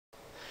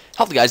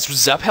Hello guys,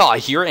 what's up? Hell,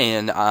 here,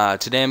 and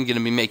today I'm going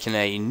to be making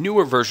a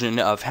newer version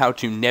of how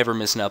to never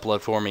miss an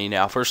upload for me.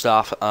 Now, first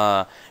off,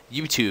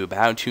 YouTube,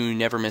 how to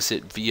never miss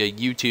it via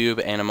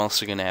YouTube, and I'm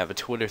also going to have a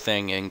Twitter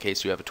thing in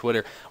case you have a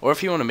Twitter, or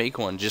if you want to make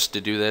one just to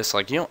do this.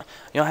 Like, you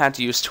don't have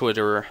to use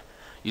Twitter,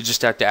 you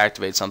just have to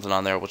activate something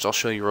on there, which I'll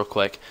show you real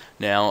quick.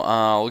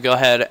 Now, we'll go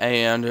ahead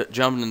and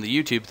jump into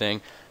the YouTube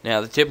thing.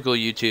 Now, the typical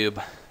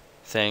YouTube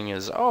thing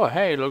is, oh,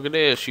 hey, look at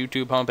this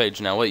YouTube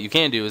homepage. Now, what you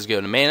can do is go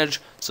to Manage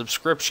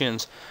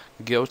Subscriptions,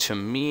 go to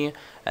Me,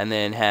 and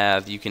then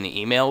you can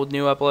email with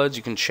new uploads.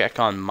 You can check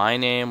on my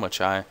name, which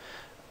I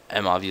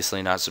am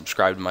obviously not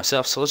subscribed to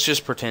myself, so let's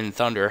just pretend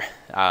Thunder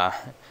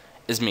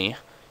is me.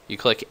 You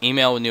click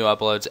email with new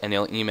uploads, and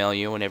it'll email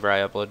you whenever I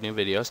upload new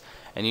videos.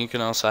 And you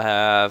can also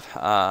have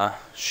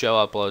show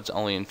uploads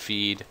only in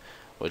feed,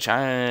 which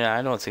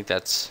I don't think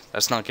that's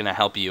not going to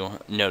help you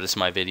notice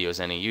my videos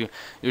any. You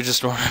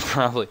just want to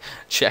probably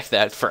check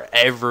that for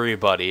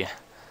everybody.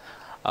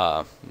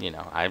 You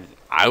know,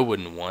 I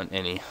wouldn't want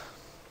any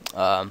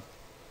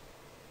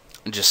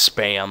just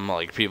spam,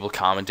 like people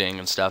commenting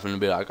and stuff, and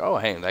be like, oh,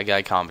 hey, that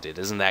guy commented,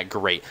 isn't that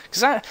great?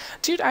 Because I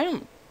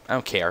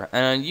don't care,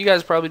 and you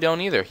guys probably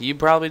don't either. You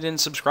probably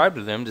didn't subscribe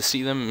to them to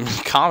see them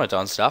comment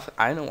on stuff.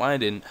 I know why I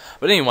didn't.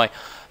 But anyway,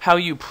 how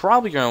you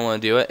probably gonna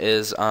want to do it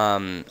is,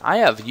 I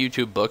have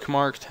YouTube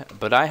bookmarked,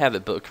 but I have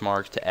it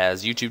bookmarked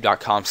as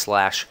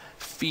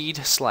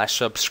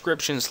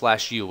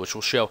youtube.com/feed/subscription/you, which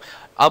will show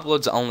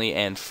uploads only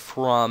and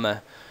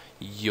from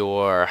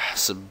your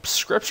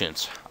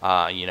subscriptions.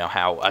 You know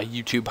how a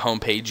YouTube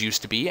homepage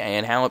used to be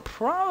and how it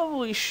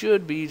probably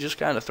should be, just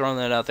kind of throwing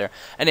that out there.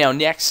 And now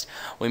next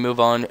we move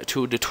on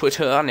to the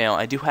Twitter. Now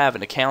I do have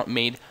an account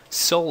made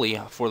solely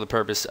for the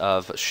purpose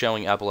of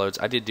showing uploads.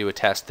 I did do a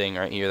test thing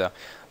right here though.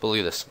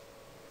 Believe this.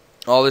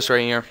 All this right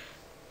here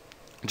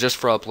just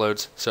for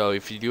uploads. So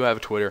if you do have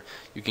a Twitter,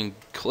 you can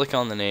click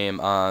on the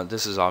name.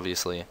 This is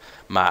obviously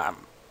my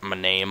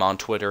name on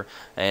Twitter,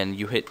 and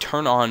you hit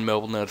turn on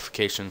mobile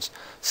notifications,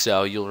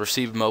 so you'll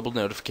receive mobile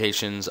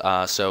notifications.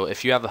 So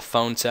if you have a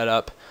phone set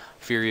up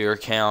for your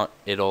account,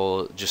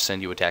 it'll just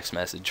send you a text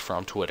message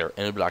from Twitter,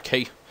 and it'll be like,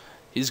 hey,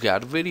 he's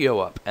got a video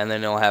up, and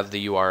then it'll have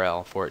the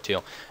URL for it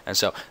too. And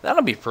so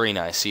that'll be pretty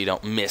nice, so you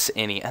don't miss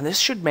any. And this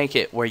should make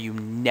it where you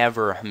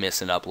never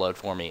miss an upload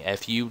for me.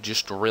 If you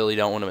just really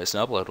don't want to miss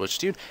an upload, which,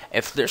 dude,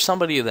 if there's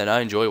somebody that I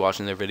enjoy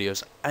watching their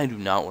videos, I do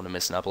not want to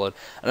miss an upload.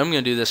 And I'm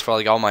gonna do this for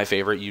like all my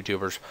favorite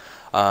YouTubers.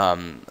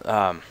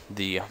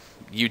 The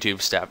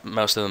YouTube step,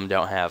 most of them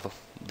don't have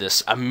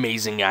this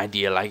amazing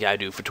idea like I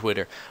do for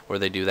Twitter, where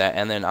they do that.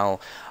 And then I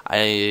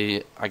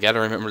gotta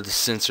remember to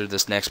censor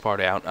this next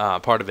part out,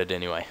 part of it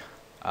anyway.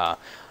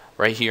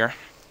 Right here,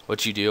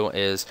 what you do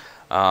is,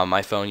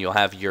 my phone, you'll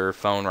have your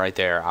phone right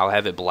there. I'll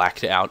have it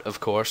blacked out,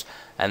 of course,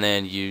 and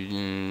then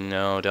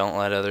don't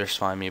let others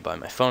find me by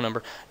my phone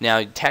number.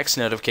 Now, text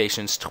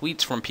notifications,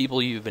 tweets from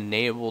people you've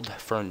enabled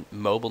for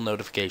mobile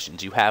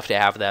notifications, you have to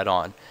have that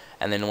on.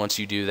 And then once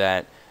you do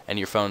that, and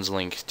your phone's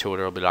linked to it,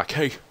 it'll be like,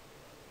 hey,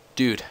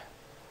 dude,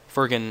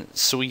 friggin'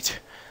 sweet,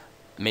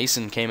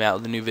 Mason came out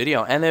with a new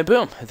video, and then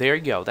boom, there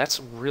you go.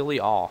 That's really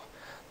all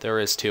there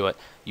is to it.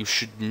 You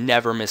should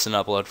never miss an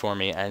upload for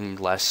me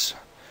unless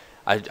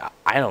I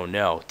don't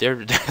know.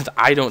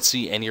 I don't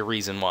see any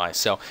reason why.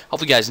 So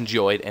hopefully you guys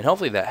enjoyed, and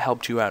hopefully that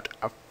helped you out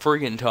a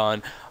friggin'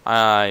 ton.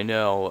 I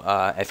know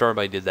if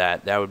everybody did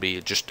that, that would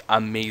be just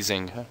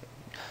amazing.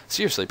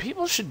 Seriously,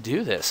 people should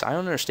do this. I don't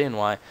understand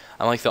why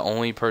I'm like the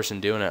only person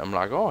doing it. I'm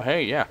like, oh,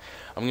 hey, yeah,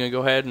 I'm gonna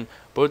go ahead and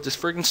put this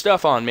friggin'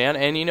 stuff on, man.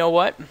 And you know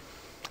what?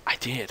 I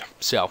did.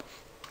 So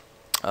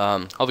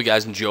hope you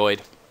guys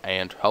enjoyed,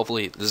 and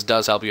hopefully this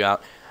does help you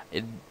out.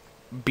 It'd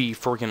be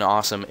freaking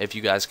awesome if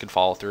you guys could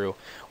follow through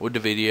with the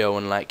video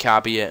and like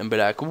copy it and be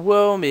like,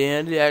 whoa,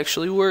 man, it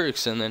actually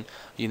works. And then,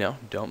 you know,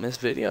 don't miss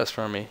videos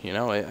from me, you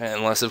know,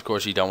 unless of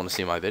course you don't want to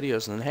see my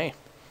videos. And then, hey,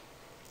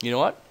 you know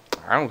what,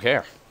 I don't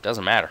care,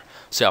 doesn't matter.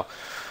 So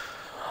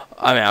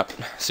I'm out.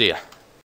 See ya.